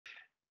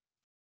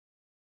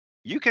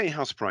UK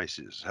house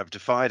prices have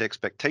defied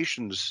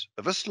expectations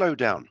of a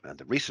slowdown, and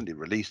the recently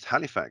released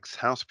Halifax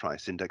House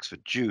Price Index for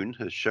June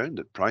has shown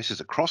that prices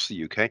across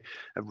the UK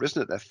have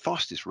risen at their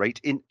fastest rate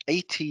in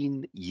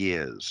 18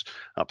 years,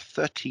 up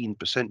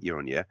 13% year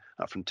on year,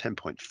 up from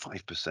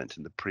 10.5%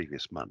 in the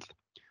previous month.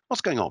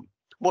 What's going on?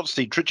 What's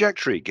the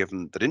trajectory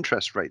given that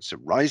interest rates are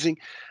rising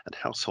and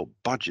household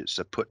budgets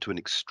are put to an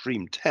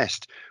extreme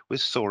test with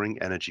soaring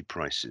energy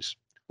prices?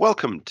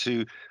 Welcome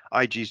to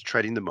IG's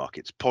Trading the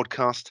Markets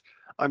podcast.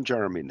 I'm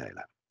Jeremy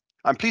Naylor.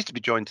 I'm pleased to be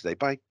joined today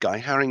by Guy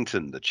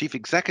Harrington, the Chief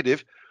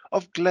Executive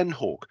of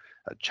Glenhawk,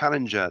 a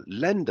challenger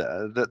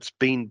lender that's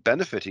been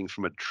benefiting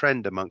from a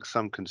trend amongst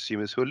some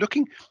consumers who are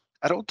looking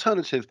at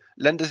alternative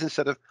lenders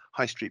instead of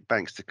high street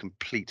banks to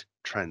complete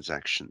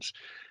transactions.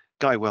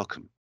 Guy,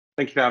 welcome.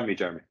 Thank you for having me,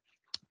 Jeremy.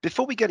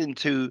 Before we get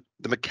into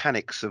the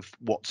mechanics of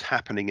what's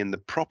happening in the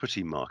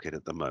property market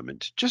at the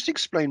moment, just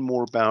explain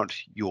more about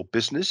your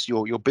business,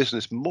 your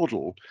business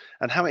model,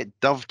 and how it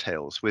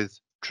dovetails with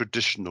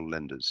traditional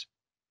lenders.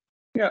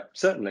 Yeah,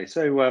 certainly.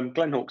 So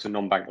Glenhawk's a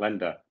non-bank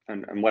lender.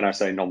 And when I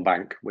say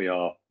non-bank, we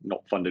are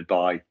not funded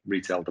by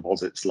retail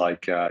deposits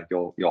like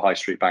your high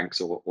street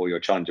banks or your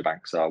challenger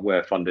banks are.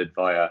 We're funded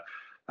via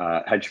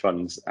hedge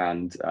funds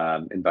and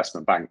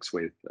investment banks,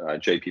 with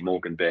JP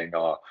Morgan being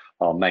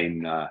our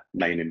main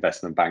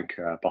investment bank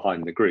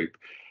behind the group.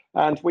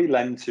 And we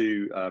lend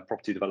to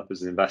property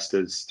developers and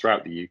investors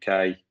throughout the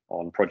UK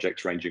on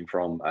projects ranging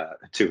from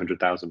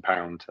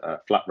 £200,000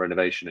 flat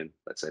renovation in,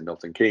 let's say,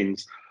 Milton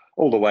Keynes,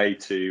 all the way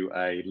to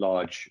a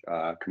large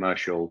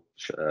commercial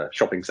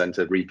shopping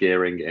centre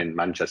re-gearing in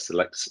Manchester,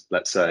 let's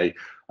say,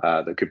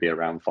 that could be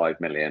around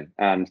 5 million.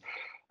 And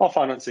our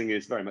financing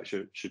is very much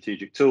a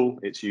strategic tool.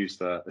 It's used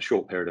for a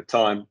short period of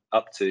time,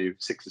 up to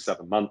 6 to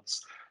 7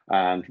 months.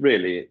 And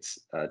really, it's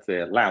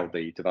to allow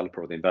the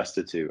developer or the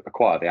investor to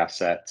acquire the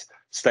asset,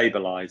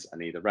 stabilize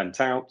and either rent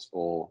out,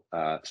 or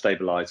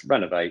stabilize,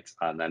 renovate,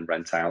 and then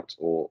rent out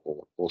or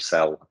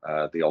sell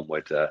the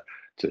onward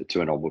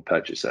to an onward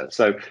purchaser.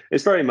 So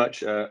it's very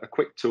much a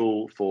quick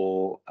tool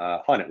for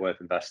high net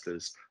worth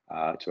investors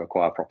to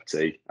acquire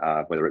property,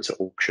 whether it's at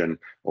auction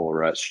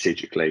or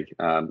strategically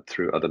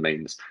through other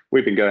means.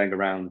 We've been going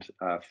around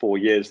 4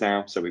 years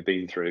now, so we've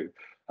been through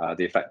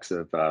the effects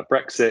of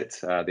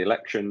Brexit, the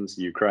elections,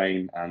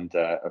 Ukraine, and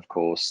of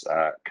course,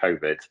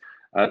 COVID.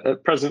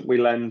 At present, we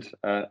lend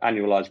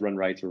annualized run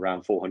rate of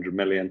around 400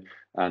 million,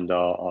 and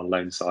our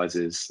loan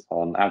sizes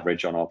on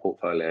average on our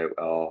portfolio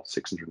are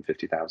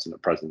 650,000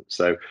 at present.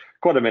 So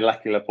quite a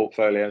molecular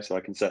portfolio. So I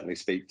can certainly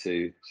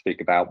speak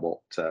about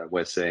what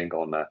we're seeing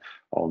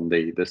on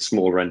the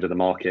smaller end of the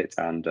market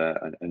and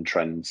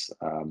trends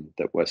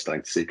that we're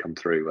starting to see come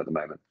through at the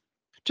moment.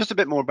 Just a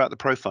bit more about the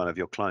profile of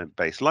your client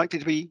base. Likely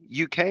to be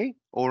UK,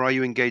 or are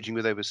you engaging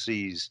with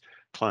overseas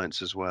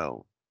clients as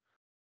well?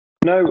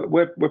 No,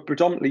 we're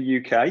predominantly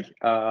UK.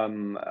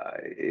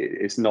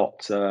 It's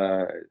not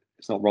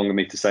wrong of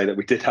me to say that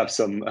we did have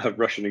some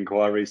Russian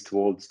inquiries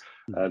towards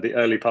the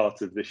early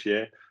part of this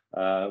year,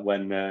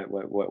 when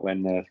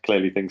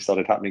clearly things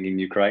started happening in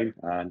Ukraine,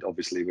 and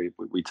obviously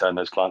we turned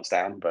those clients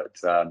down. But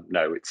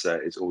no, it's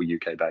all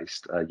UK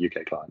based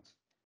UK clients.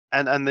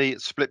 And the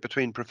split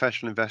between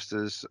professional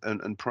investors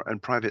and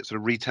private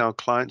sort of retail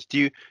clients,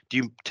 do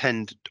you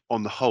tend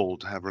on the whole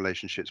to have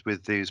relationships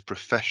with these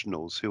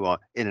professionals who are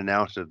in and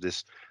out of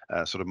this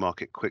sort of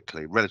market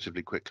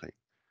relatively quickly?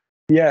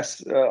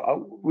 Yes,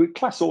 we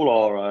class all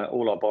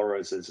our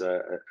borrowers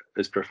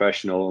as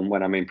professional, and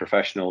when I mean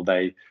professional,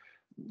 they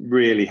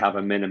really have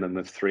a minimum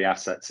of 3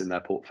 assets in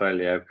their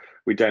portfolio.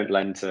 We don't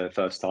lend to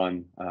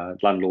first-time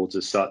landlords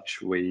as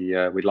such.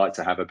 We'd like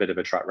to have a bit of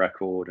a track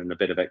record and a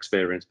bit of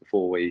experience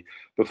before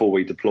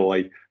we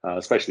deploy,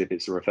 especially if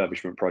it's a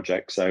refurbishment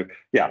project. So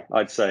yeah,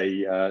 I'd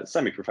say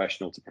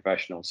semi-professional to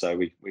professional. So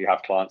we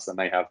have clients that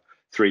may have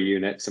 3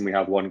 units, and we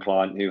have one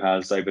client who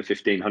has over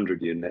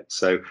 1,500 units.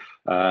 So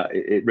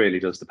it really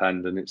does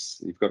depend, and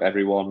you've got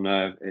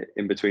everyone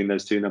in between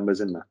those 2 numbers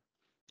in there.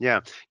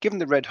 Yeah. Given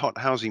the red hot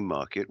housing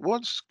market,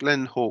 what's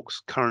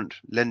Glenhawk's current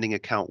lending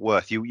account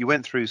worth? You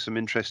went through some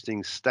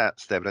interesting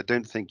stats there, but I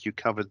don't think you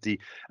covered the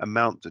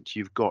amount that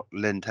you've got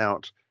lent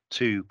out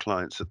to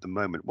clients at the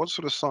moment. What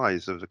sort of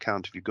size of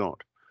account have you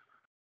got?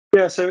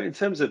 Yeah, so in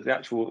terms of the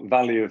actual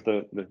value of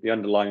the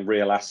underlying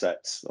real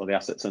assets, or the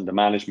assets under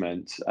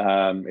management,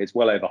 it's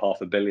well over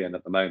 £500 million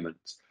at the moment.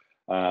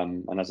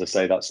 And as I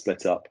say, that's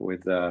split up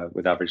with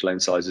average loan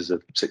sizes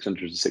of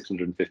 600 to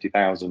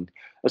 650,000.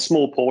 A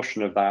small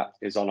portion of that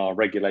is on our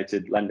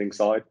regulated lending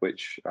side,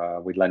 which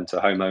we lend to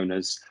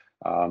homeowners,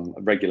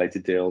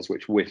 regulated deals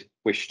which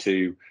wish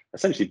to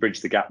essentially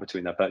bridge the gap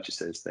between their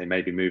purchases. They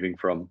may be moving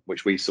from,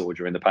 which we saw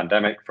during the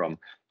pandemic, from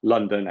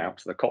London out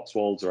to the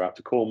Cotswolds or out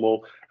to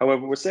Cornwall.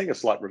 However, we're seeing a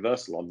slight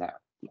reversal on that.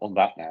 on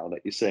that now,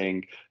 that you're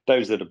seeing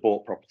those that have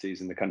bought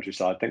properties in the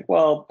countryside think,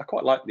 well, I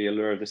quite like the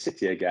allure of the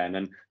city again,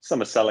 and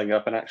some are selling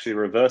up and actually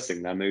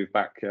reversing their move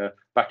back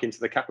into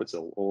the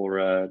capital,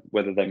 or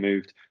whether they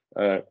moved,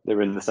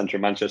 they're in the centre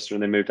of Manchester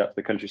and they moved out to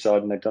the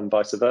countryside, and they've done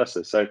vice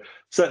versa. So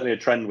certainly a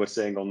trend we're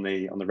seeing on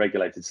the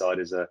regulated side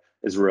is a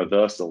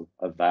reversal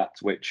of that,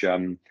 which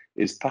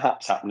is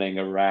perhaps happening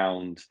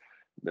around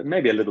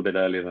maybe a little bit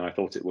earlier than I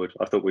thought it would.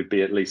 I thought we'd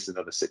be at least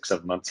another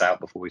 6-7 months out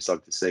before we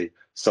started to see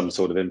some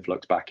sort of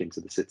influx back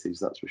into the cities,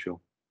 that's for sure.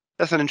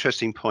 That's an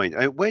interesting point.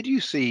 Where do you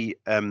see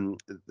the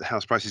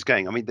house prices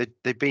going? I mean,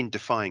 they've been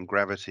defying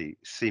gravity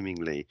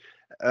seemingly.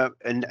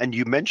 And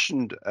you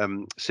mentioned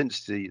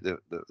since the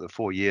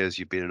 4 years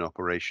you've been in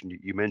operation,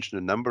 you mentioned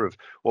a number of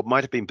what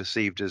might have been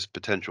perceived as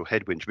potential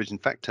headwinds, which in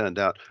fact turned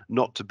out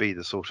not to be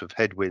the sort of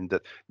headwind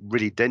that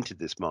really dented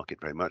this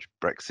market very much.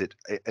 Brexit,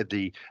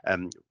 the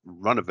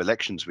run of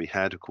elections we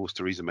had, of course,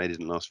 Theresa May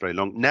didn't last very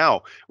long.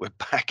 Now we're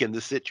back in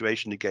the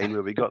situation again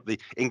where we got the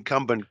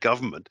incumbent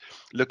government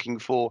looking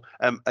for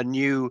a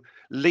new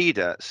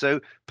leader. So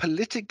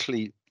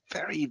politically,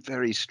 very,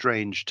 very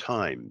strange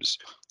times.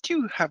 Do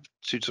you have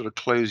to sort of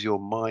close your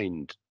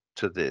mind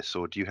to this,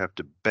 or do you have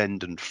to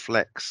bend and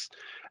flex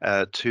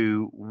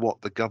to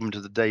what the government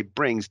of the day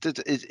brings?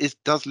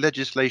 Does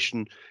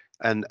legislation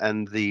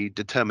and the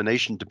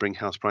determination to bring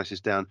house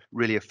prices down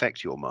really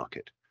affect your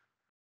market?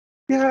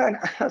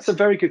 Yeah, that's a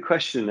very good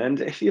question.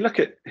 And if you look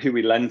at who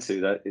we lend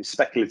to, that it's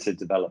speculative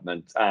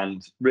development,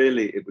 and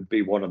really it would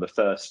be one of the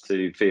first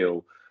to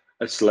feel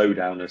a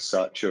slowdown as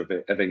such of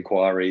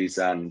inquiries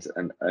and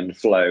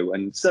flow.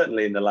 And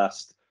certainly in the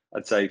last,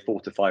 I'd say,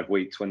 4 to 5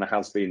 weeks, when there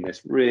has been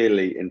this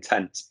really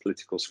intense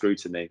political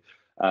scrutiny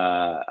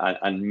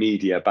and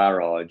media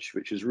barrage,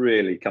 which has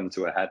really come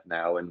to a head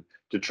now and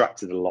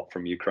detracted a lot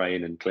from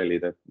Ukraine and clearly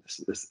the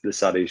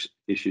sad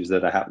issues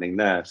that are happening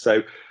there.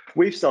 So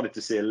we've started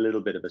to see a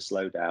little bit of a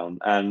slowdown,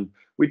 and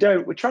we're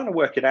trying to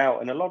work it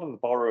out. And a lot of the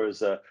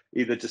borrowers are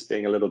either just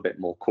being a little bit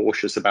more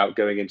cautious about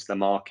going into the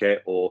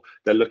market, or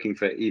they're looking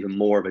for even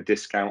more of a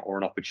discount or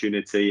an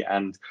opportunity,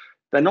 and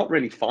they're not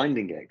really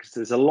finding it because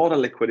there's a lot of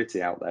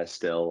liquidity out there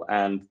still,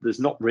 and there's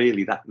not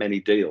really that many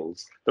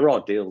deals. There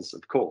are deals,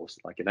 of course,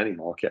 like in any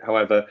market.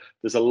 However,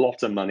 there's a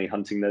lot of money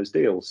hunting those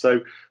deals.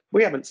 So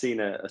we haven't seen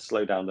a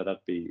slowdown that I'd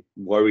be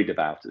worried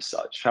about as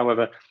such.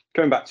 However,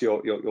 coming back to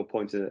your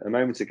point a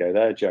moment ago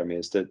there, Jeremy,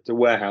 as to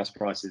warehouse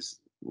prices,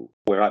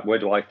 where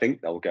do I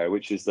think they'll go,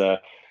 which is the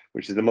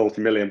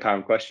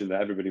multi-million-pound question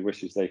that everybody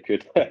wishes they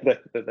could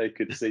that they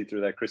could see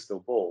through their crystal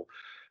ball.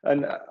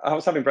 And I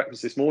was having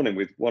breakfast this morning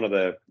with one of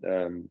the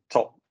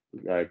top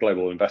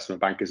global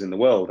investment bankers in the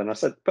world, and I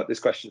put this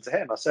question to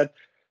him. I said,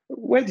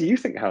 where do you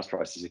think house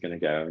prices are going to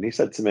go? And he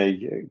said to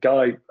me,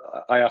 Guy,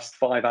 I asked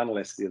 5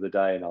 analysts the other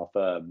day in our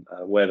firm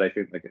where they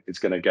think it's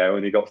going to go,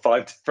 and he got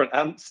 5 different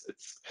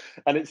answers.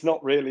 And it's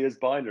not really as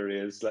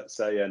binary as, let's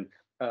say, an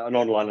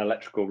online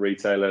electrical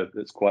retailer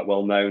that's quite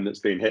well known, that's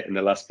been hit in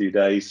the last few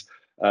days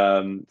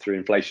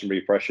through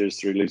inflationary pressures,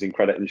 through losing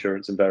credit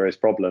insurance and various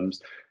problems.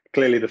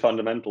 Clearly, the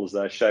fundamentals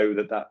there show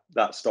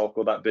that stock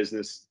or that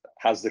business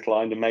has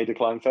declined and may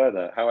decline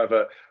further.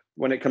 However,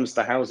 when it comes to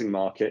the housing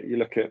market, you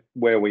look at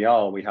where we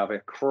are, we have a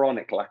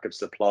chronic lack of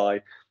supply.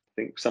 I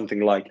think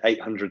something like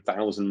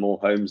 800,000 more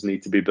homes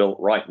need to be built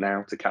right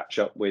now to catch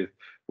up with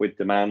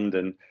demand.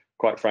 And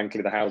quite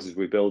frankly, the houses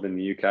we build in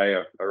the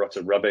UK are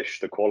utter rubbish.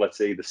 The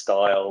quality, the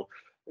style,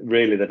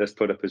 really they're just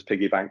put up as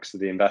piggy banks for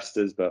the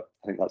investors. But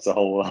I think that's a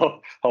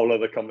whole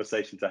other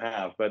conversation to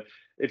have. But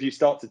if you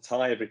start to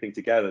tie everything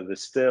together,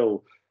 there's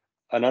still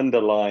an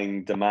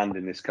underlying demand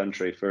in this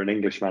country for an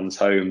Englishman's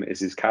home is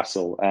his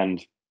castle.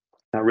 And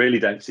I really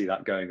don't see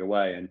that going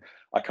away. And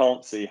I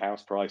can't see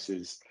house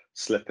prices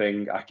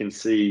slipping. I can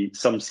see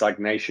some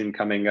stagnation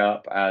coming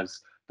up as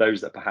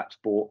those that perhaps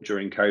bought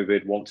during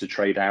COVID want to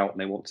trade out, and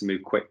they want to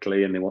move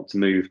quickly, and they want to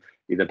move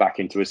either back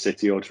into a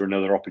city or to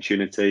another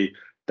opportunity.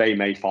 They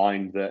may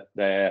find that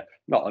they're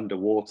not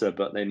underwater,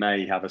 but they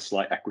may have a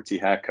slight equity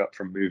haircut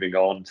from moving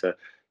on to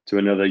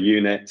another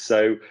unit.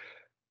 So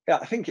yeah,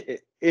 I think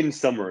in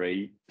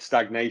summary,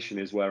 stagnation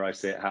is where I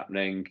see it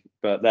happening.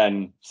 But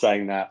then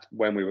saying that,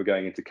 when we were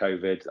going into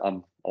COVID,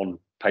 I'm on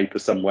paper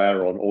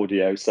somewhere on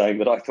audio saying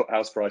that I thought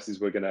house prices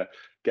were going to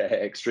get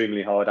hit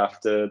extremely hard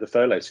after the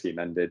furlough scheme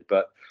ended.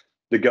 But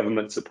the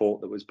government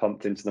support that was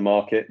pumped into the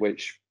market,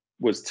 which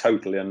was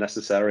totally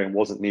unnecessary and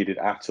wasn't needed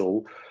at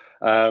all,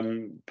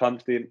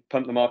 pumped the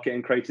market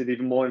and created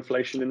even more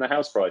inflation in the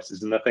house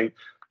prices. And I think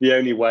the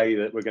only way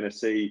that we're going to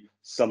see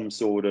some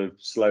sort of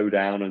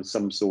slowdown and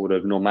some sort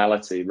of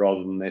normality,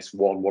 rather than this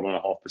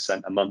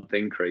 1.5% a month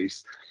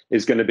increase,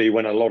 is going to be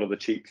when a lot of the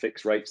cheap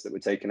fixed rates that were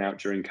taken out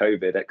during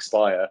COVID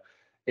expire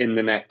in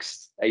the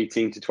next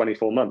 18 to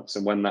 24 months.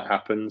 And when that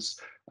happens,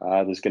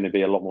 there's going to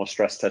be a lot more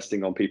stress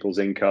testing on people's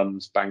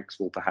incomes. Banks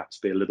will perhaps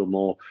be a little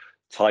more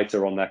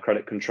tighter on their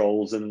credit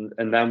controls, and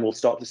then we'll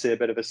start to see a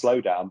bit of a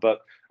slowdown.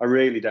 But I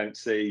really don't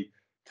see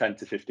 10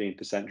 to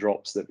 15%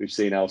 drops that we've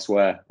seen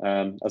elsewhere.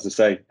 As I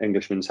say,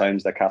 Englishman's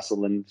home's their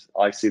castle, and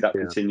I see that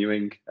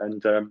continuing.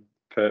 And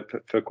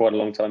for quite a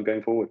long time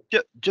going forward.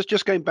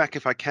 Just going back,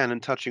 if I can,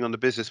 and touching on the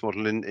business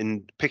model,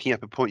 in picking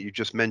up a point you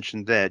just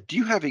mentioned there, do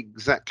you have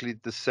exactly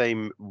the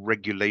same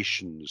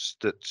regulations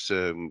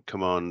that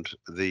command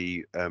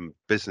the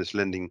business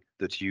lending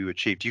that you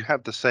achieve? Do you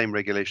have the same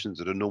regulations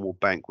that a normal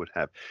bank would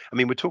have? I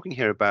mean, we're talking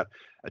here about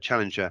a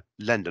challenger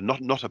lender,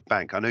 not a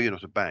bank. I know you're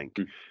not a bank,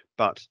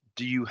 but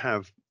do you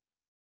have,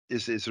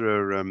 is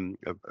there a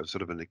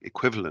sort of an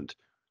equivalent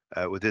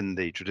within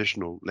the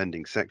traditional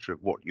lending sector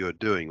of what you're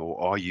doing,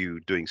 or are you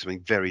doing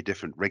something very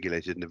different,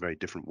 regulated in a very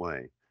different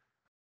way?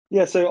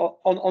 Yeah, so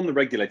on the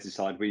regulated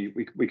side,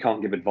 we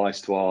can't give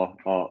advice to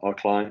our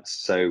clients.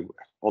 So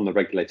on the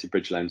regulated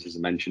bridge loans, as I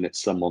mentioned,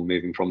 it's someone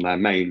moving from their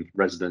main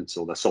residence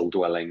or their sole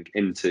dwelling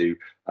into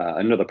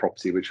another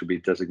property, which would be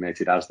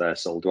designated as their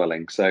sole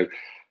dwelling. So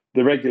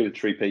the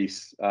regulatory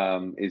piece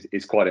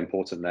is quite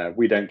important there.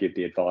 We don't give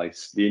the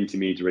advice. The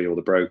intermediary or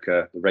the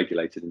broker, the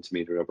regulated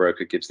intermediary or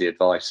broker, gives the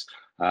advice,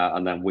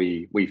 and then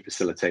we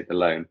facilitate the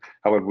loan.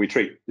 However, we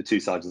treat the two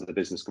sides of the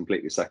business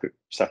completely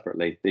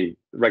separately. The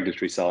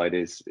regulatory side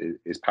is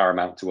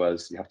paramount to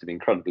us. You have to be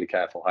incredibly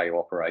careful how you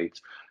operate.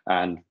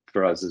 And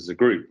for us as a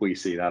group, we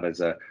see that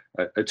as a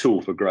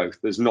tool for growth.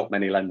 There's not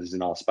many lenders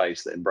in our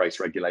space that embrace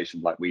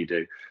regulation like we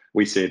do.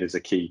 We see it as a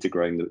key to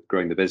growing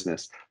the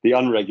business. The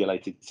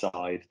unregulated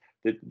side,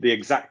 the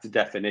exact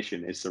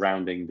definition is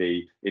surrounding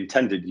the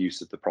intended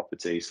use of the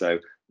property. So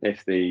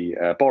if the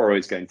borrower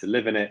is going to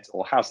live in it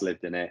or has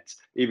lived in it,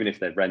 even if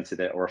they've rented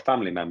it or a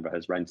family member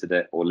has rented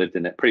it or lived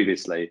in it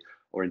previously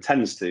or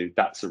intends to,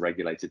 that's a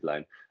regulated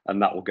loan.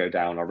 And that will go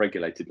down a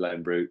regulated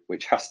loan route,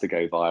 which has to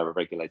go via a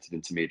regulated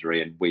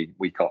intermediary, and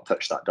we can't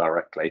touch that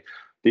directly.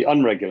 The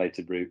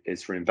unregulated route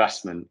is for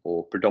investment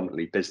or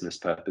predominantly business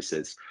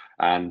purposes.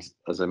 And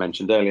as I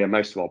mentioned earlier,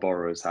 most of our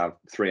borrowers have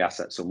 3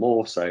 assets or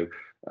more. So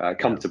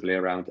comfortably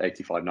around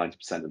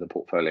 85–90% of the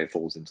portfolio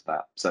falls into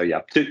that. So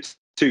yeah,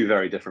 two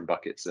very different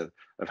buckets of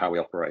how we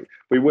operate.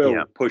 We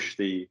will push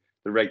the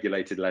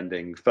regulated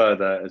lending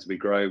further as we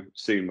grow.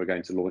 Soon we're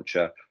going to launch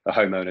a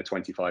homeowner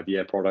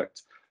 25-year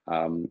product.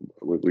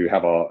 We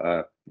have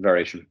our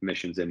variation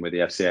permissions in with the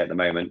FCA at the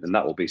moment, and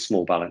that will be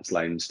small balance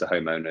loans to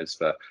homeowners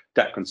for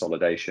debt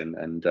consolidation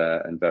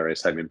and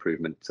various home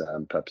improvement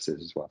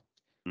purposes as well.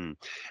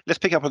 Let's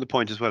pick up on the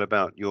point as well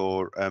about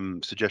your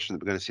suggestion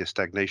that we're going to see a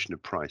stagnation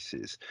of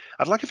prices.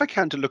 I'd like, if I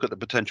can, to look at the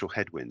potential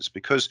headwinds,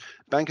 because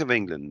Bank of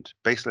England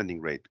base lending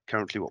rate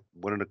currently, what,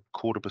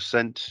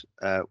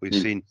 1.25%? We've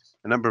seen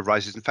a number of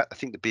rises. In fact, I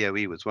think the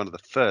BOE was one of the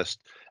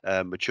first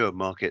mature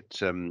market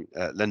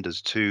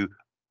lenders to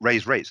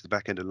raise rates at the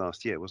back end of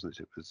last year, wasn't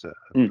it? It was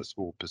a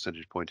small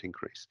percentage point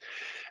increase.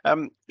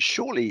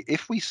 Surely,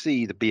 if we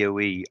see the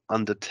BOE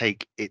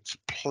undertake its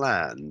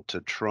plan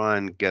to try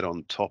and get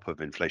on top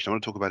of inflation, I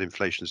want to talk about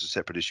inflation as a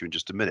separate issue in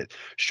just a minute.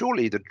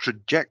 Surely the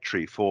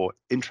trajectory for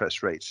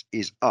interest rates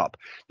is up.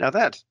 Now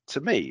that, to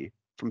me,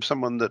 from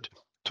someone that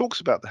talks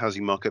about the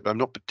housing market, but I'm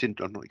not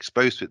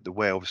exposed to it the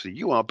way obviously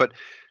you are, but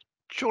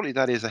surely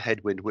that is a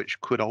headwind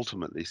which could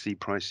ultimately see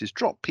prices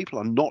drop. People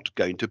are not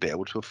going to be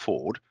able to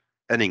afford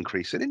an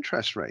increase in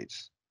interest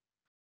rates.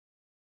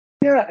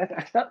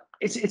 Yeah,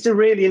 it's a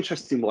really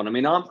interesting one. I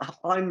mean,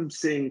 I'm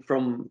seeing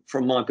from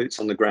my boots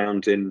on the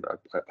ground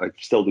I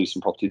still do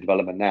some property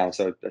development now,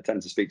 so I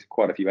tend to speak to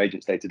quite a few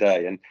agents day to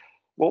day. And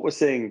what we're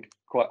seeing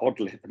quite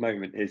oddly at the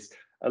moment is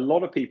a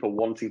lot of people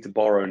wanting to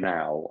borrow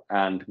now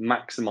and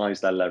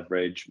maximize their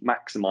leverage,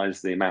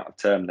 maximize the amount of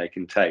term they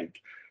can take,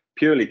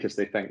 purely because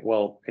they think,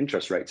 well,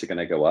 interest rates are going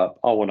to go up.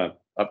 I want to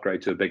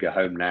upgrade to a bigger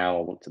home now.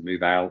 I want to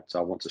move out. I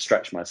want to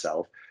stretch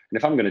myself. And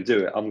if I'm going to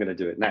do it, I'm going to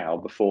do it now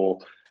before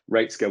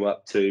rates go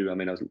up to, I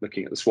mean, I was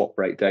looking at the swap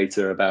rate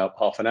data about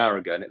half an hour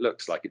ago, and it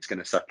looks like it's going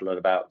to settle at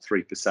about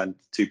 3%,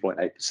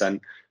 2.8%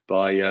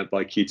 by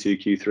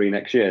Q2, Q3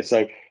 next year.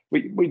 So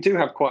we do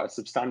have quite a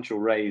substantial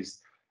raise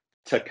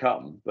to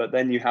come, but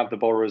then you have the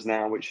borrowers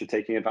now which are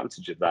taking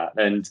advantage of that.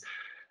 And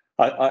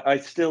I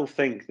still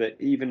think that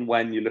even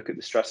when you look at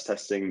the stress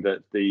testing that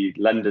the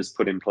lenders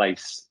put in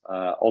place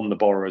on the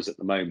borrowers at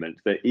the moment,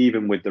 that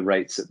even with the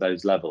rates at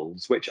those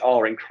levels, which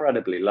are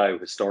incredibly low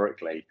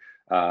historically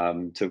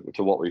to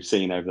what we've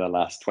seen over the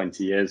last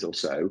 20 years or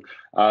so,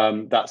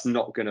 that's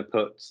not going to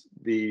put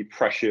the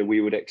pressure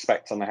we would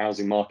expect on the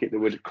housing market that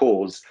would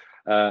cause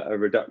a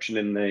reduction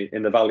in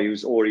the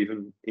values or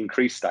even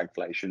increased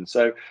stagflation.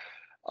 So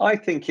I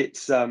think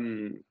it's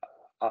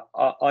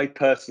I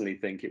personally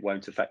think it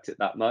won't affect it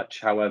that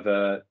much.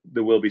 However,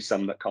 there will be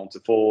some that can't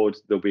afford.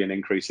 There'll be an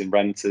increase in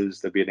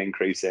renters. There'll be an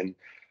increase in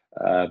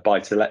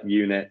buy-to-let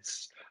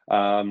units.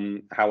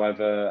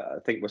 However, I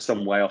think we're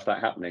some way off that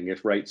happening.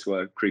 If rates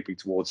were creeping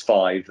towards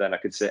 5, then I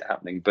could see it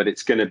happening. But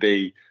it's going to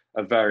be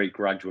a very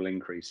gradual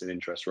increase in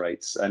interest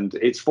rates. And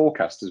it's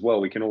forecast as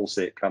well. We can all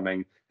see it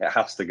coming. It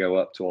has to go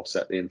up to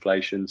offset the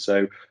inflation.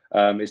 So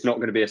it's not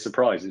going to be a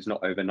surprise. It's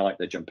not overnight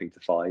they're jumping to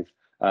 5.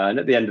 And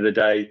at the end of the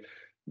day,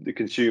 the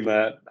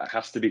consumer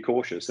has to be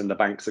cautious, and the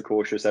banks are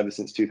cautious ever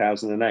since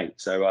 2008.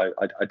 So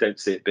I don't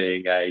see it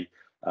being a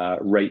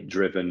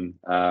rate-driven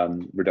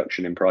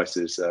reduction in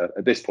prices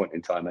at this point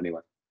in time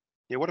anyway.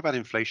 Yeah, what about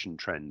inflation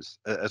trends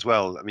as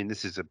well? I mean,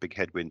 this is a big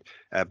headwind.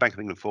 Bank of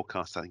England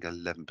forecasts, I think,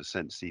 11%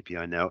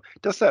 CPI now.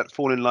 Does that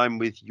fall in line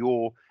with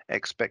your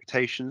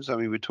expectations? I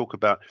mean, we talk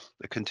about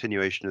a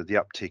continuation of the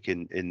uptick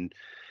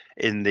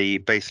in the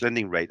base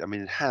lending rate. I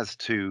mean, it has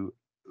to.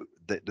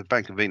 The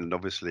Bank of England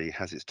obviously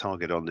has its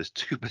target on this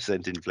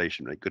 2%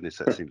 inflation rate. Goodness,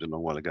 that seems a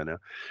long while ago now.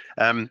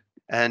 Um,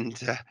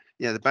 and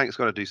yeah, the bank's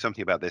got to do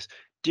something about this.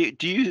 Do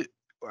you?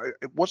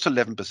 What's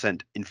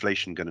 11%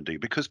 inflation going to do?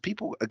 Because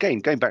people, again,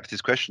 going back to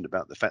this question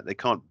about the fact they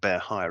can't bear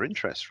higher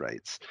interest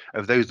rates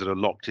of those that are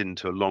locked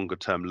into longer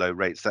term low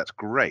rates, that's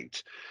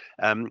great.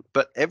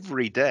 But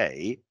every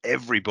day,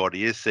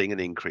 everybody is seeing an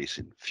increase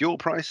in fuel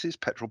prices,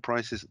 petrol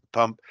prices at the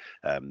pump,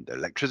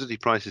 electricity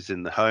prices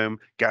in the home,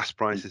 gas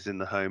prices in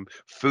the home,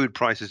 food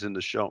prices in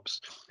the shops,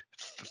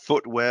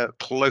 footwear,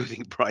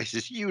 clothing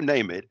prices, you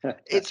name it,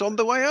 it's on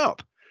the way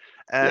up.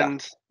 Yeah.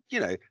 And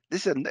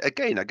this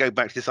again, I go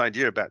back to this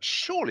idea about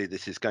surely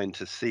this is going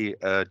to see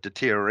a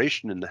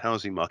deterioration in the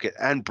housing market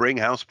and bring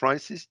house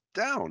prices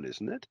down,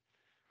 isn't it?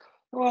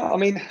 Well, I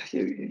mean,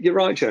 you're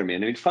right, Jeremy. I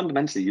mean,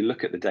 fundamentally, you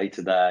look at the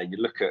data there, you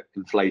look at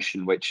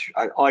inflation, which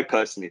I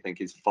personally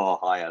think is far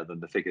higher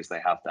than the figures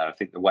they have there. I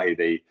think the way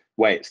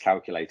it's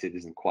calculated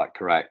isn't quite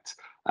correct,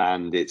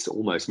 and it's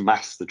almost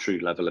masked the true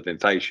level of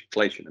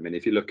inflation. I mean,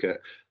 if you look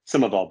at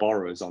some of our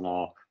borrowers on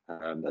our,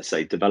 let's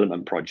say,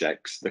 development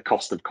projects, the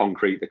cost of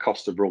concrete, the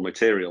cost of raw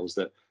materials,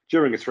 that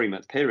during a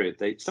 3-month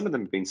period, some of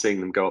them have been seeing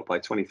them go up by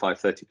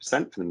 25,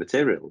 30% for the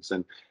materials.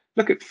 And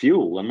look at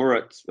fuel, and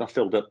I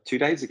filled up 2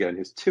 days ago, and it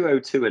was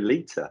 202 a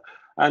litre,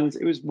 and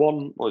it was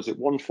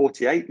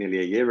 148 nearly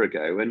a year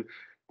ago, and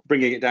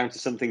bringing it down to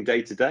something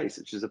day to day,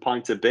 such as a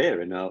pint of beer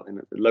in a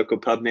local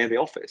pub near the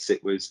office,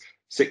 it was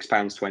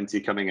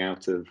 £6.20 coming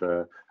out of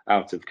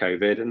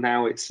COVID, and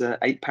now it's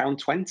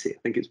 £8.20. I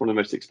think it's one of the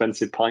most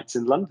expensive pints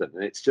in London,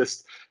 and it's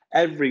just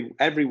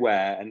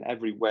everywhere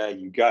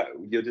you go,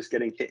 you're just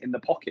getting hit in the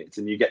pocket,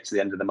 and you get to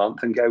the end of the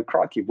month and go,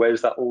 crikey,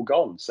 where's that all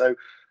gone? So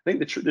I think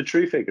the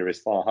true figure is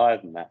far higher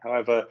than that.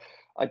 However,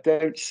 I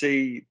don't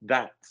see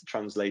that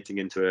translating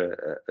into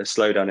a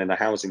slowdown in the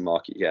housing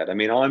market yet. I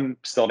mean, I'm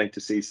starting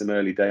to see some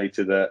early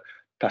data that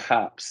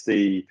perhaps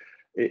the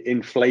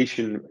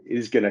inflation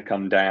is going to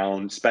come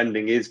down,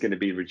 spending is going to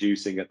be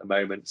reducing at the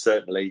moment.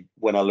 Certainly,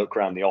 when I look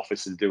around the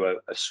office and do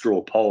a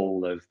straw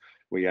poll of,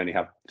 we only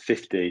have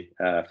 50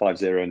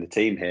 in the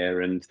team here,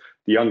 and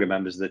the younger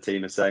members of the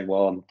team are saying,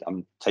 well,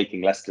 I'm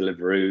taking less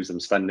Deliveroos,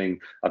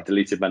 I've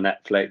deleted my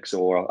Netflix,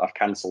 or I've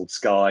cancelled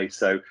Sky.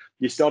 So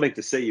you're starting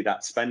to see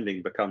that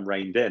spending become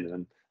reined in.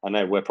 And I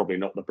know we're probably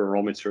not the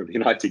barometer of the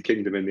United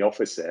Kingdom in the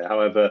office here.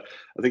 However,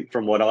 I think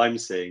from what I'm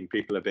seeing,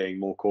 people are being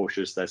more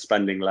cautious. They're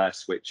spending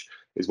less, which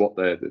is what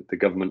the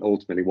government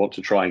ultimately want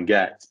to try and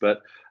get.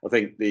 But I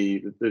think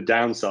the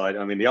downside,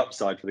 I mean, the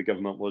upside for the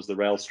government was the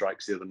rail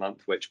strikes the other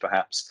month, which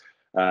perhaps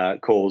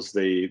caused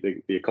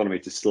the economy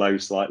to slow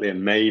slightly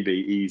and maybe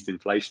eased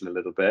inflation a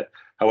little bit.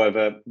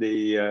 However,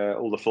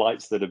 all the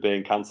flights that are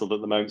being cancelled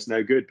at the moment is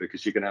no good,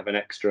 because you're going to have an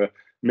extra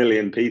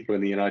million people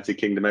in the United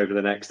Kingdom over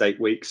the next 8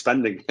 weeks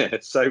spending here.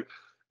 So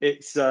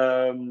it's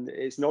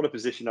not a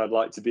position I'd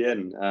like to be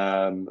in,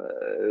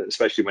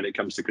 especially when it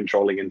comes to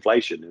controlling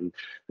inflation. And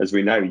as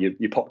we know,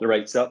 you pop the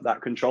rates up,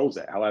 that controls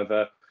it.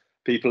 However,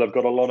 people have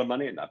got a lot of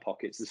money in their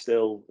pockets. There's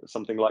still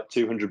something like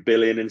 200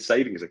 billion in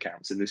savings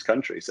accounts in this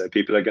country. So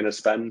people are going to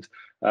spend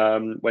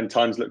when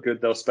times look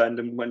good, they'll spend,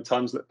 and when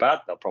times look bad,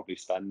 they'll probably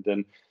spend.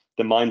 And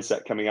the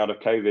mindset coming out of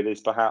COVID is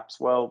perhaps,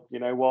 well, you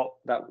know what,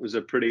 that was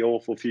a pretty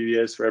awful few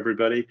years for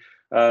everybody.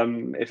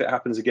 If it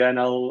happens again,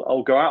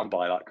 I'll go out and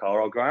buy that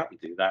car. I'll go out and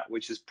do that,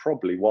 which is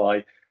probably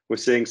why we're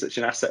seeing such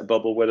an asset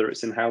bubble, whether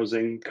it's in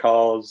housing,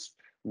 cars,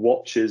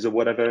 watches, or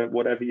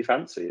whatever you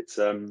fancy.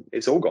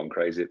 It's all gone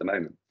crazy at the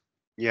moment.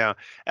 Yeah.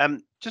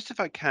 Just if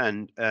I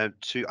can,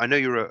 I know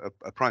you're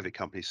a private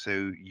company,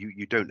 so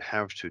you don't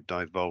have to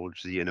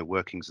divulge the inner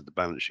workings of the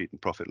balance sheet and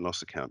profit and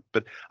loss account.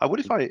 But I would,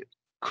 if I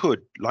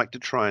could, like to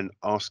try and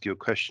ask you a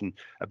question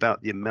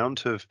about the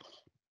amount of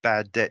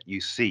bad debt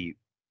you see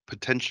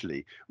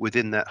potentially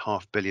within that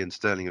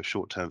 £500,000,000 of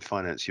short-term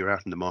finance you're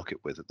out in the market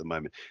with at the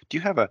moment.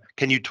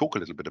 Can you talk a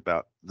little bit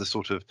about the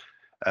sort of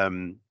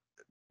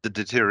the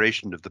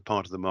deterioration of the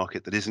part of the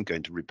market that isn't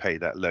going to repay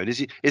that loan?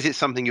 Is it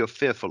something you're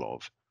fearful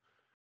of?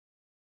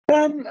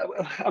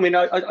 I mean,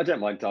 I don't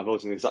mind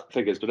divulging the exact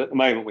figures, but at the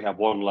moment we have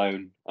one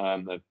loan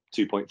of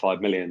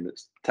 2.5 million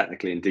that's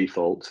technically in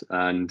default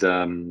and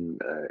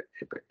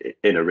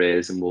in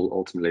arrears, and will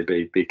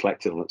ultimately be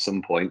collected on at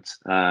some point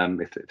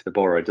if the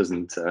borrower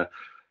doesn't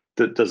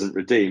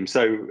redeem.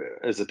 So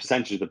as a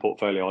percentage of the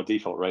portfolio, our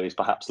default rate is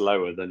perhaps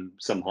lower than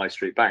some high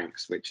street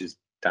banks, which is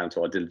down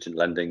to our diligent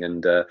lending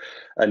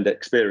and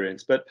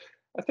experience. But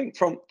I think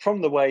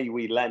from the way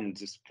we lend,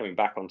 just coming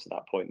back onto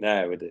that point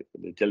there with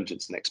the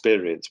diligence and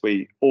experience,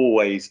 we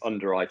always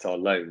underwrite our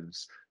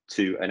loans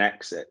to an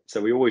exit. So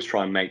we always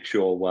try and make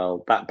sure,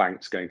 well, that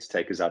bank's going to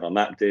take us out on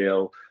that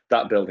deal,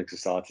 that building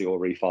society or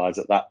refis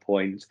at that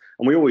point.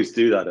 And we always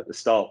do that at the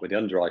start with the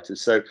underwriters.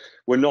 So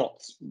we're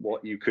not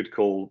what you could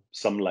call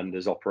some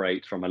lenders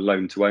operate from a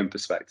loan to own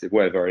perspective.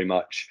 We're very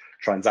much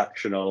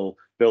transactional,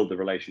 build the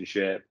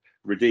relationship,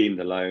 redeem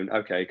the loan,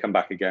 okay, come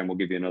back again, we'll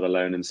give you another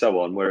loan, and so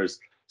on. Whereas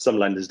some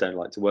lenders don't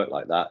like to work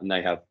like that, and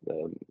they have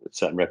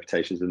certain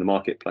reputations in the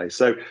marketplace.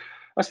 So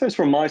I suppose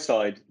from my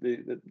side,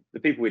 the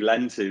people we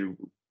lend to,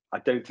 I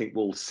don't think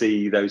will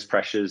see those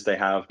pressures. They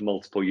have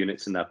multiple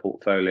units in their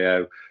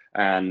portfolio,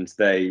 and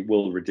they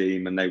will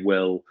redeem, and they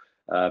will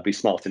be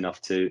smart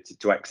enough to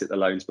exit the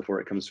loans before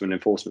it comes to an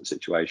enforcement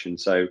situation.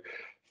 So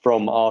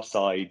from our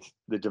side,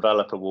 the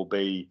developer will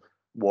be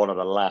one of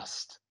the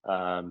last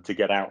to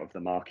get out of the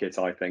market.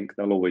 I think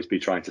they'll always be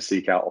trying to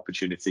seek out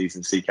opportunities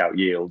and seek out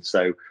yield.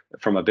 So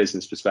from a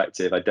business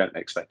perspective, I don't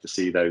expect to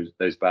see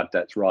those bad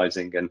debts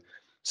rising. And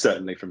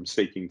certainly from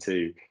speaking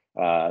to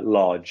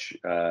large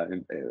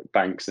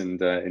banks and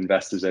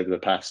investors over the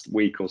past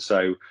week or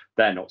so,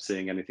 they're not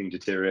seeing anything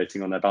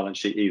deteriorating on their balance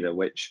sheet either,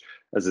 which,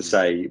 as I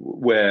say,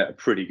 we're a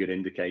pretty good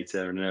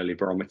indicator and an early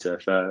barometer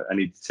for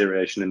any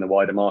deterioration in the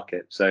wider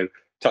market. So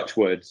touch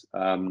wood,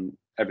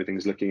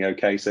 everything's looking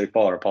okay so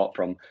far, apart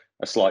from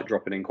a slight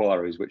drop in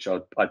inquiries, which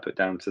I'd put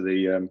down to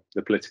the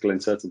political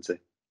uncertainty.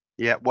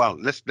 Yeah, well,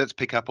 let's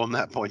pick up on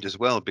that point as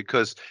well,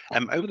 because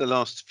over the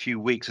last few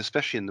weeks,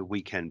 especially in the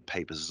weekend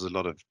papers, there's a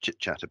lot of chit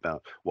chat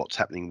about what's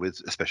happening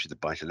with, especially the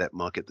buy-to-let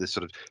market, this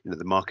sort of,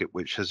 the market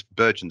which has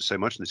burgeoned so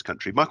much in this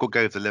country. Michael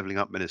Gove, the levelling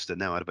up minister,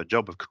 now out of a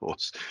job, of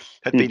course,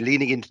 had been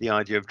leaning into the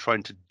idea of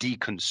trying to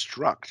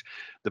deconstruct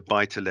the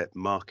buy-to-let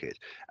market.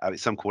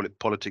 Some call it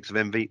politics of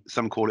envy,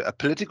 some call it a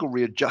political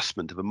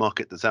readjustment of a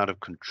market that's out of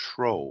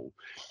control.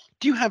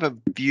 Do you have a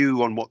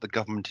view on what the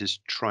government is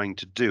trying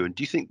to do? And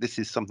do you think this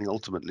is something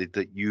ultimately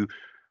that you,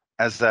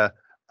 as a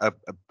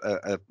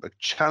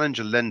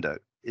challenger lender,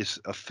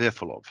 are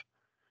fearful of?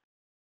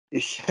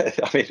 Yeah,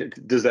 I mean,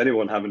 does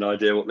anyone have an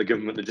idea what the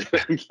government are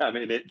doing? I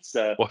mean, it's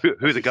well,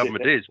 who the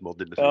government is more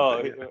than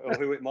anything. Or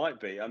who it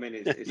might be. I mean,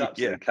 it's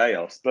absolute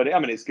chaos. But I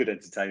mean, it's good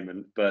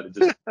entertainment. But it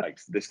just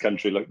makes this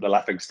country look the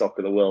laughing stock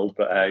of the world.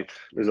 But hey,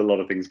 there's a lot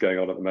of things going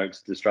on at the moment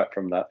to distract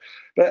from that.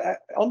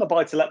 But on the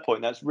buy-to-let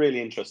point, that's really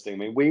interesting. I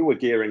mean, we were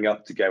gearing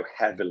up to go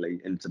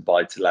heavily into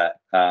buy-to-let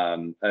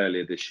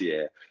earlier this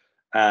year.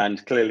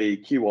 And clearly,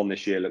 Q1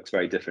 this year looks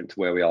very different to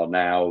where we are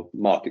now.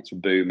 Markets were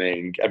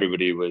booming.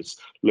 Everybody was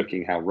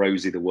looking how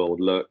rosy the world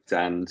looked,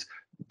 and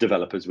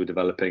developers were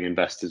developing,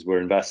 investors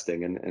were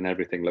investing, and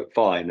everything looked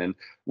fine. And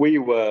we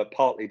were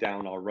partly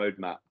down our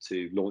roadmap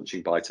to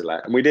launching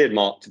buy-to-let, and we did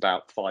marked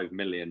about 5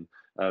 million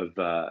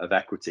of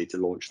equity to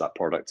launch that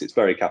product. It's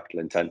very capital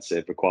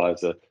intensive,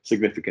 requires a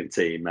significant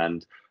team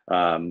and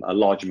a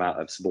large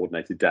amount of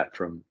subordinated debt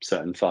from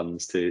certain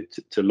funds to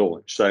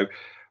launch. So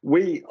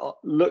we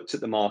looked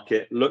at the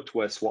market, looked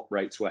where swap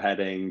rates were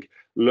heading,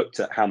 looked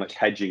at how much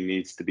hedging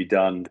needs to be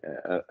done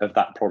of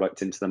that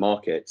product into the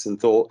markets, and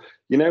thought,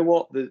 you know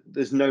what,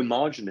 there's no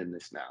margin in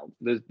this now.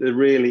 There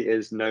really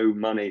is no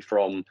money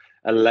from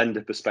a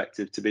lender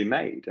perspective to be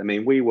made. I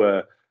mean, we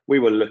were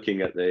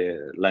looking at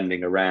the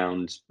lending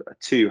around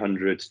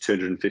 200 to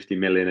 250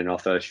 million in our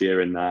first year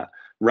in that,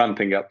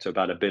 ramping up to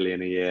about $1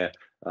 billion a year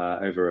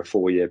over a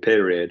 4-year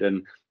period.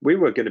 And we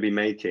were going to be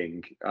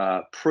making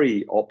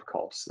pre-op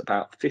costs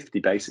about 50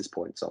 basis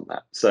points on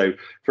that. So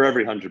for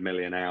every 100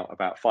 million out,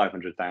 about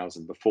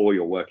 500,000 before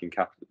your working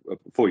capital,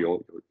 before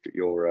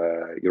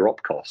your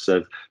op costs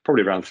of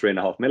probably around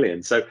 3.5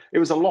 million. So it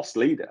was a loss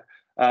leader.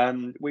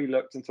 We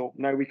looked and thought,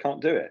 no, we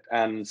can't do it.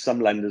 And some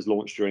lenders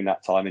launched during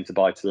that time into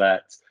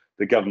buy-to-let.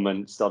 The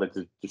government started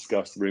to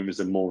discuss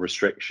rumours of more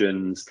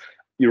restrictions.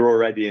 You're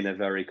already in a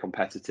very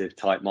competitive,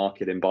 tight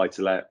market in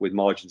buy-to-let with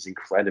margins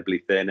incredibly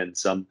thin and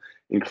some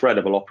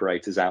incredible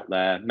operators out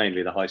there,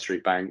 mainly the high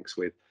street banks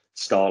with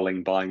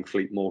Starling buying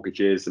fleet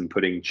mortgages and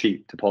putting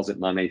cheap deposit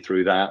money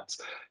through that.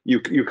 You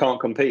can't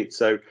compete.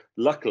 So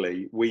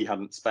luckily, we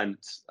hadn't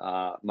spent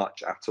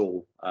much at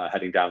all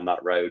heading down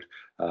that road.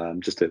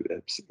 Just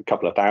a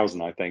couple of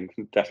thousand, I think.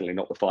 Definitely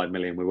not the 5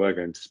 million we were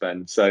going to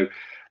spend. So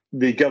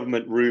the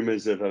government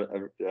rumours of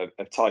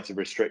tighter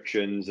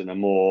restrictions and a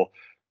more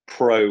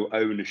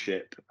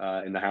pro-ownership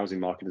in the housing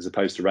market as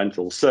opposed to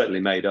rentals certainly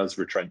made us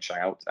retrench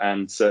out,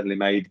 and certainly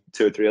made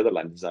 2 or 3 other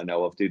lenders I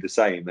know of do the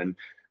same, and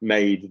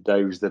made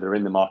those that are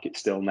in the market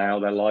still now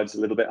their lives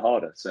a little bit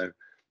harder. So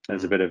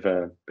there's a bit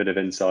of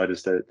insight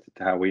as to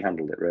how we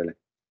handled it, really.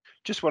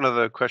 Just one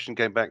other question,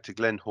 going back to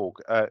Glenhawk.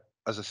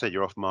 As I said,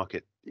 you're off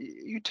market. Are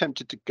you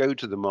tempted to go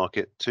to the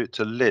market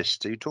to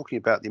list? Are you talking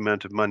about the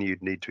amount of money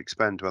you'd need to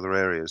expand to other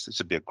areas? This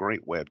would be a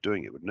great way of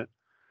doing it, wouldn't it?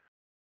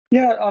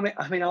 Yeah, I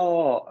mean,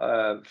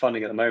 our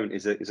funding at the moment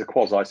is a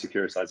quasi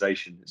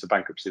securitization. It's a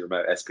bankruptcy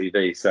remote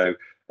SPV, so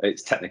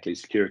it's technically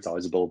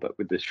securitizable, but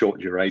with the short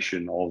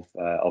duration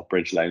of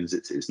bridge loans,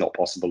 it's not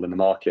possible in the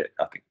market.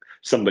 I think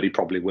somebody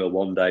probably will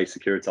one day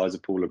securitize a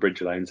pool of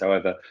bridge loans.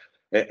 However,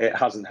 it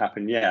hasn't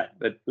happened yet.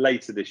 But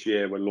later this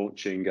year, we're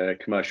launching a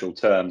commercial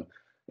term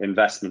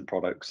investment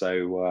product.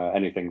 So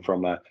anything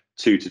from a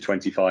 2 to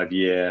 25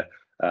 year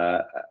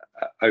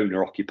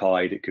owner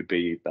occupied. It could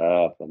be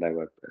I don't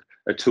know,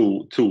 a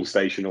tool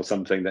station or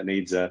something that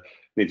needs a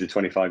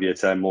 25-year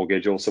term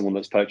mortgage, or someone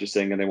that's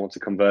purchasing and they want to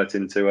convert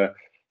into a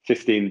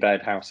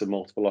 15-bed house of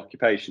multiple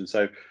occupation.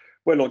 So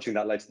we're launching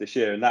that later this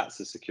year, and that's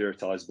a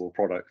securitizable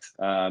product.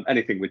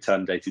 Anything with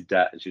term-dated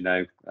debt, as you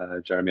know,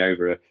 Jeremy,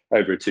 over a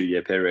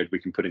 2-year period, we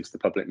can put into the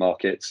public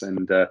markets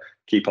and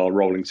keep our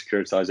rolling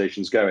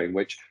securitizations going,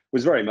 which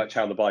was very much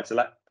how the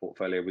buy-to-let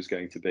portfolio was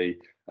going to be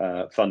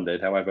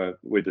funded. However,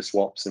 with the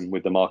swaps and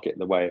with the market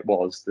the way it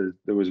was,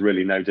 there was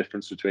really no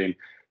difference between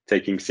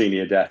taking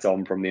senior debt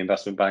on from the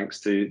investment banks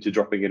to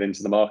dropping it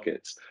into the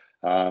markets.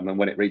 And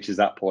when it reaches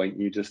that point,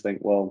 you just think,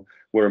 well,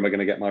 where am I going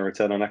to get my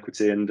return on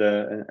equity, and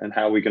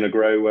how are we going to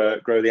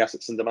grow the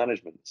assets under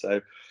management? So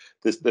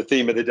the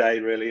theme of the day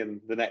really in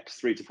the next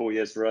 3 to 4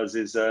 years for us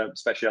is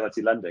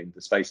specialty lending.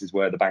 The spaces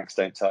where the banks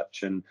don't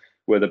touch and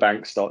where the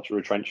banks start to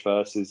retrench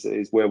first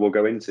is where we'll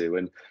go into.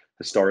 And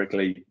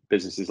historically,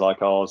 businesses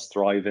like ours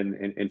thrive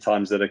in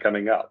times that are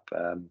coming up.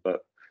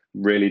 But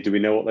really, do we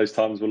know what those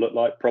times will look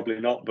like? Probably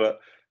not. But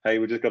hey,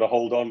 we just got to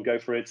hold on, go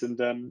for it,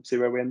 and see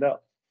where we end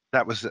up.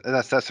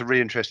 That's a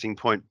really interesting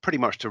point. Pretty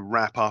much to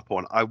wrap up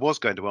on, I was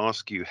going to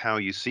ask you how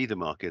you see the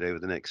market over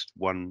the next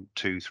 1,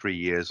 2, 3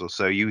 years or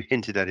so. You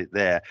hinted at it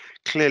there.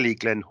 Clearly,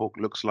 Glenhawk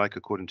looks like,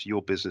 according to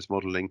your business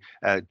modelling,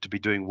 to be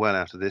doing well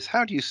out of this.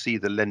 How do you see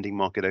the lending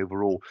market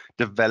overall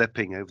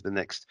developing over the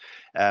next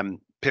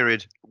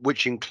period,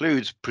 which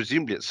includes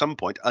presumably at some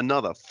point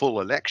another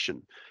full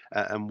election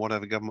and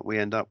whatever government we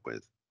end up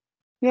with?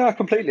 Yeah,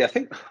 completely. I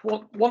think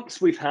once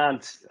we've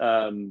had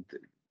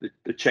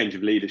the change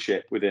of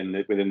leadership within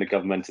the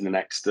government in the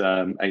next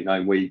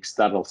 8-9 weeks,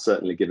 that'll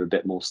certainly give a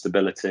bit more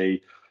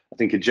stability. I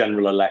think a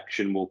general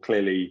election will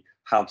clearly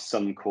have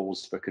some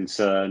cause for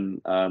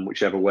concern,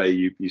 whichever way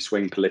you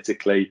swing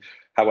politically.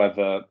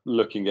 However,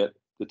 looking at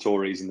the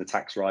Tories and the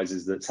tax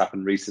rises that's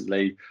happened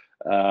recently,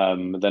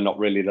 they're not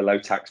really the low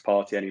tax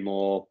party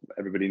anymore.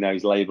 Everybody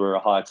knows Labour are a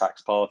higher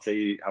tax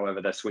party.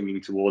 However, they're swinging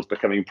towards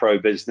becoming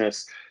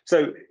pro-business.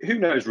 So who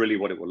knows really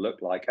what it will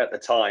look like at the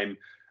time.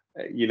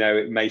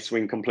 It may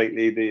swing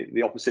completely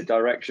the opposite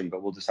direction,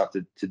 but we'll just have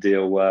to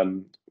deal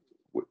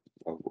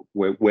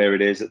where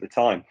it is at the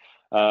time.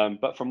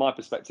 But from my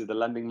perspective, the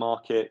lending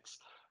market,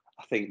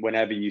 I think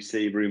whenever you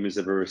see rumours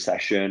of a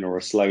recession or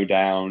a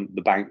slowdown,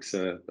 the banks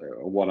are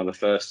one of the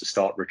first to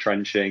start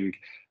retrenching,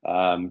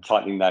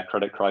 tightening their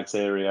credit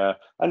criteria,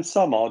 and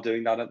some are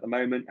doing that at the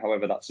moment.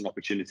 However, that's an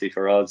opportunity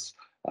for us.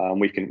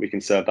 We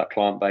can serve that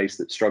client base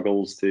that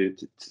struggles to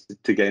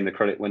gain the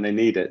credit when they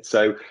need it.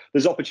 So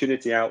there's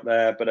opportunity out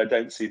there, but I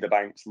don't see the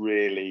banks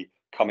really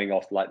coming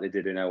off like they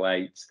did in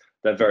 2008.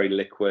 They're very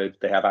liquid.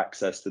 They have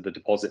access to the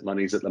deposit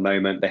monies at the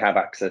moment. They have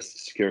access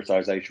to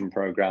securitization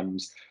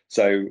programs.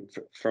 So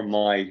from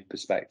my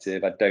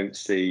perspective, I don't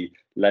see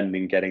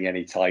lending getting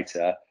any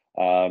tighter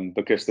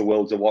because the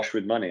world's awash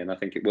with money. And I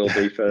think it will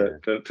be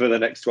for the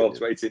next 12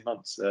 to 18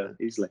 months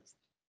easily.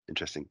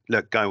 Interesting.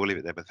 Look, Guy, we'll leave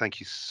it there, but thank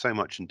you so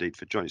much indeed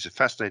for joining us. It's a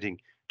fascinating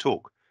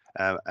talk.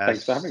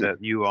 Thanks for having me.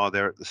 You are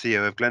there at the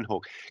CEO of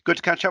Glenhawk. Good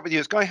to catch up with you.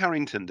 It's Guy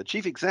Harrington, the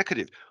Chief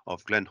Executive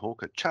of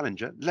Glenhawk, a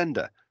challenger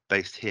lender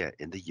based here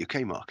in the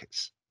UK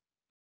markets.